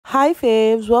Hi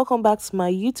Favs, welcome back to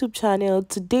my YouTube channel.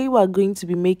 Today we are going to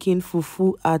be making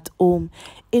fufu at home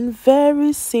in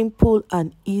very simple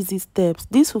and easy steps.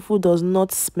 This fufu does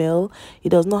not smell, it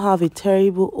does not have a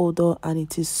terrible odor, and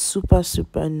it is super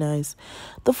nice.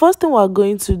 The first thing we are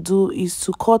going to do is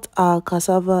to cut our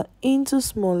cassava into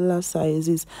smaller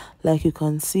sizes like you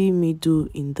can see me do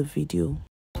in the video.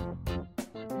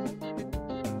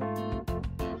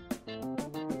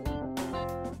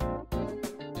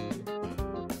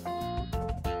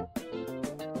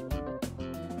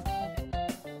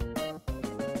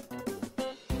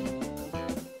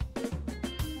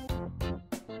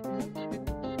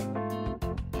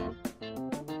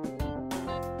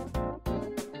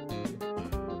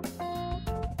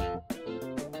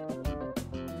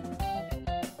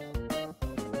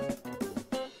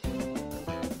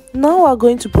 Now we're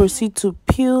going to proceed to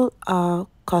peel our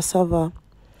cassava.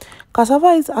 Cassava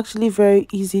is actually very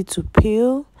easy to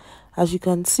peel. As you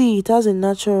can see, it has a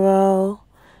natural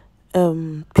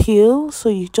peel, so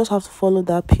you just have to follow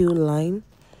that peel line.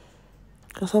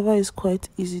 Cassava is quite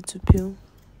easy to peel.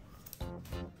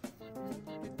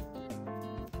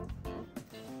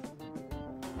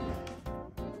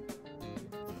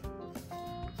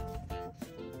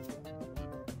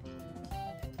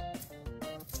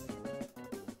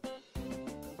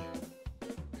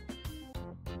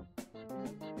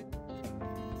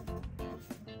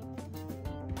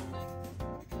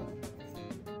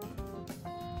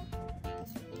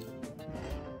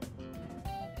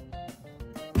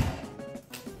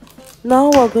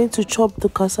 Now we're going to chop the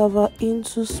cassava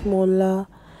into smaller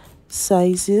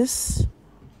sizes.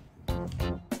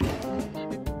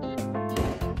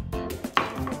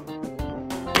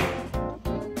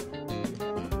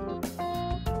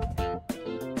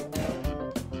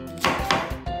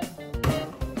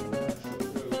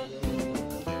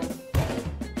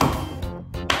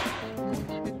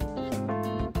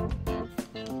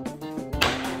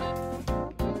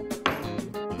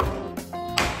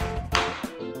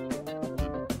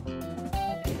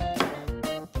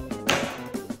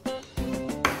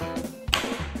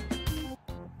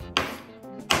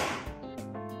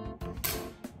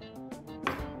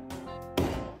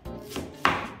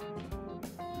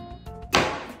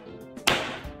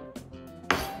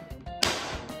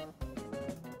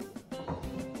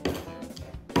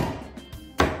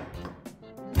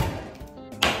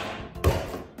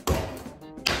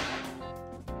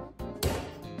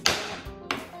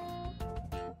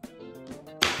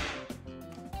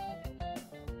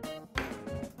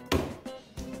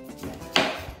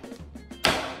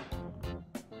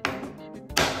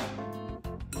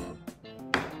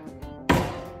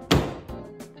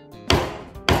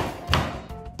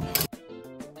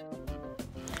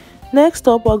 Next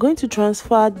up, we're going to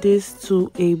transfer this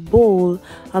to a bowl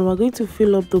and we're going to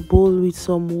fill up the bowl with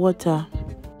some water.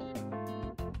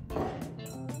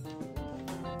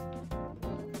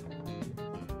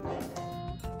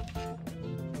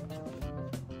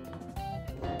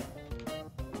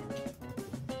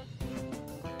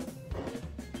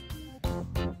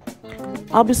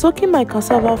 I'll be soaking my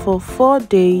cassava for 4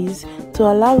 days to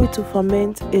allow it to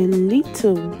ferment a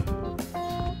little.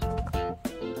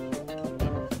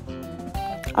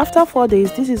 After 4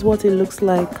 days, this is what it looks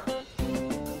like.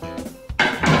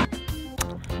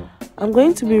 I'm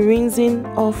going to be rinsing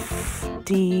off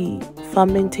the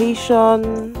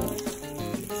fermentation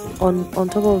on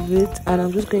top of it, and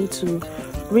I'm just going to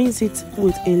rinse it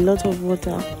with a lot of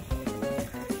water.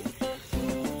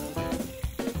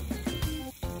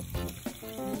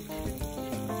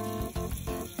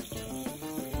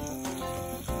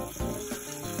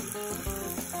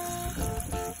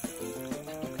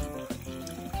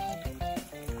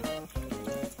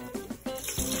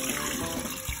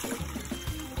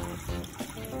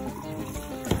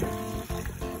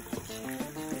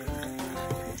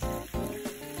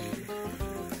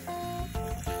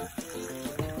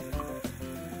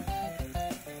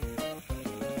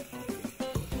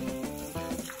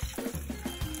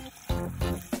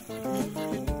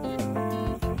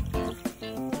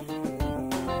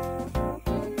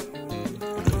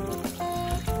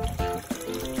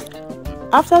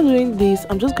 After doing this,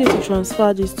 I'm just going to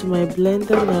transfer this to my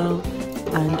blender now,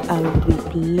 and I will be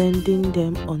blending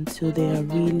them until they are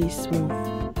really smooth.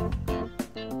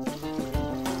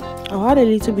 I'll add a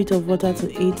little bit of water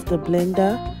to aid the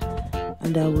blender,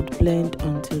 and I would blend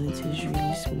until it is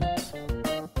really smooth.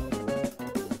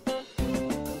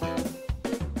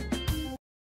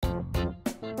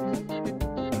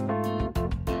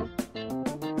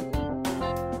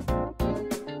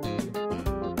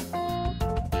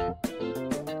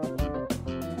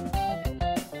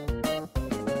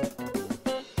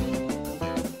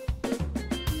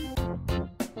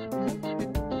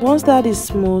 Once that is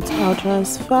smooth, I'll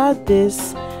transfer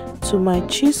this to my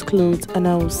cheesecloth and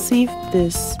I will sieve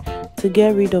this to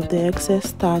get rid of the excess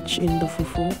starch in the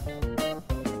fufu.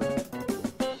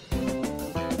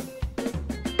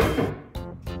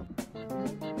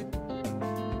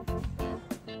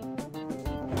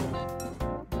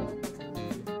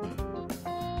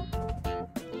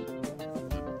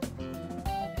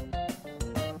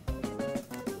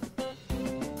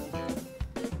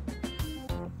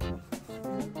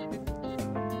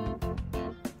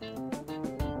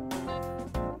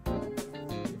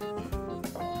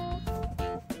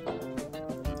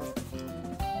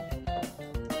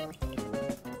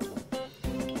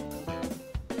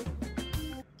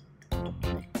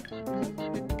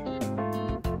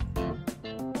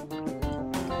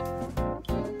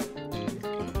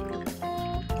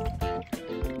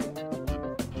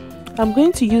 I'm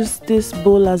going to use this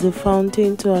bowl as a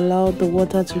fountain to allow the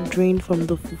water to drain from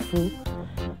the fufu.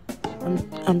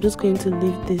 I'm just going to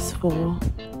leave this for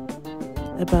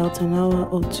about an hour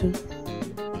or two.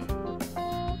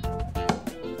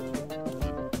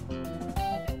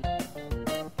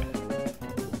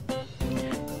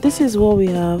 This is what we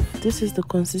have. This is the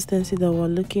consistency that we're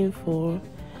looking for,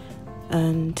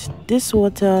 and this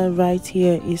water right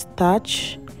here is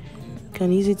starch. You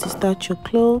can use it to starch your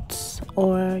clothes,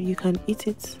 or you can eat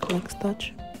it like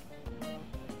starch.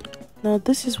 Now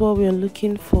this is what we are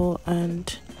looking for,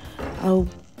 and I'll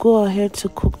go ahead to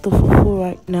cook the fufu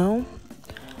right now.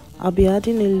 I'll be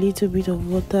adding a little bit of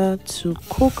water to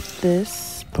cook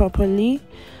this properly,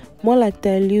 more like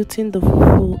diluting the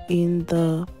fufu in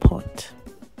the pot.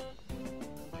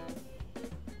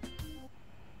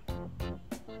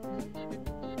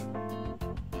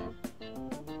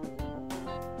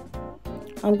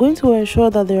 I'm going to ensure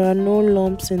that there are no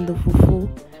lumps in the fufu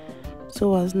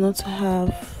so as not to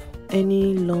have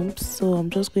any lumps. So I'm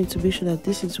just going to be sure that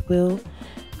this is well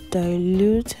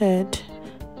diluted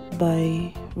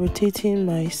by rotating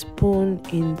my spoon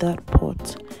in that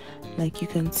pot, like you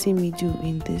can see me do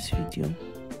in this video.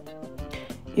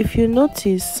 If you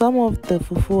notice, some of the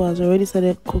fufu has already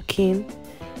started cooking.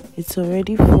 It's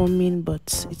already forming,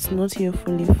 but it's not yet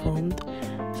fully formed.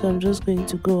 So I'm just going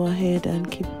to go ahead and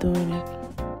keep doing it.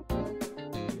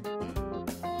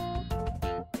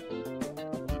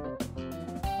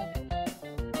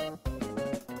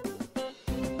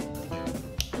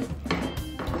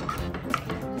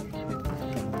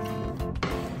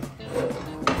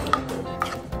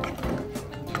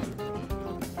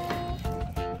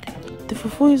 The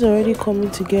fufu is already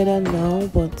coming together now,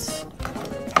 but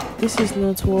this is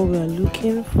not what we are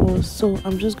looking for, so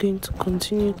I'm just going to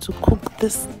continue to cook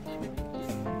this.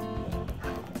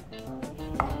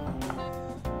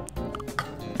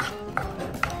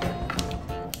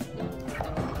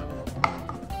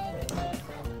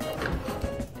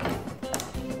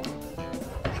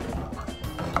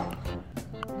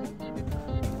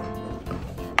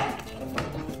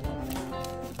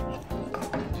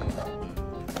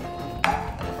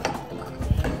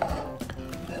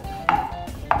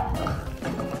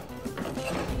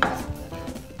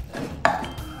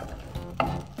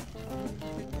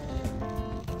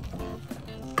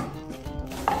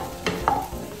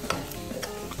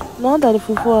 Now that the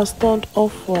fufu has turned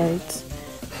off-white,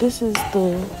 this is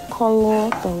the color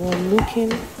that we're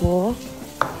looking for,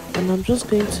 and I'm just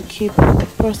going to keep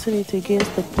pressing it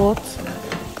against the pot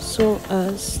so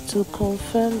as to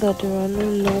confirm that there are no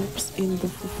lumps in the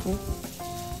fufu.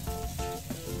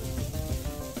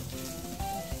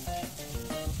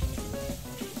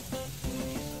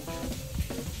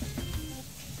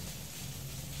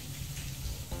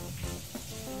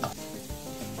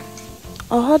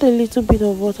 I'll add a little bit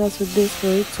of water to this for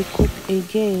it to cook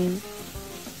again,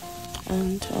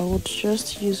 and I would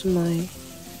just use my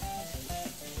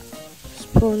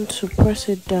spoon to press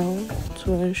it down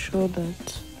to ensure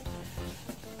that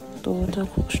the water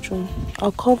cooks through.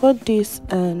 I'll cover this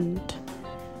and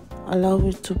allow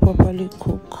it to properly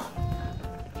cook.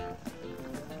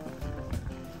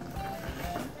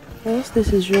 Once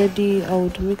this is ready, I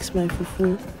would mix my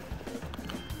fufu,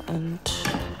 and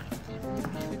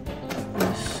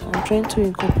I'm trying to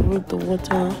incorporate the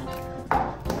water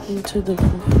into the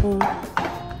fufu,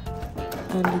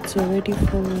 and it's already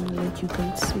forming, like you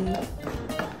can see.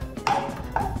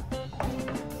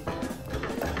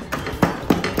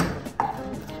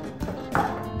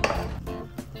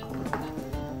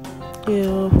 Yeah,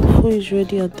 our fufu is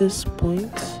ready at this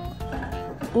point.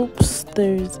 Oops,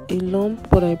 there is a lump,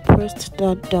 but I pressed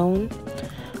that down.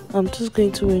 I'm just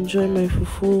going to enjoy my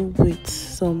fufu with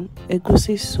some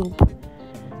egusi soup.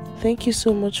 Thank you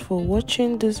so much for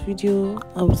watching this video.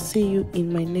 I will see you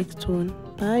in my next one.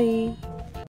 Bye.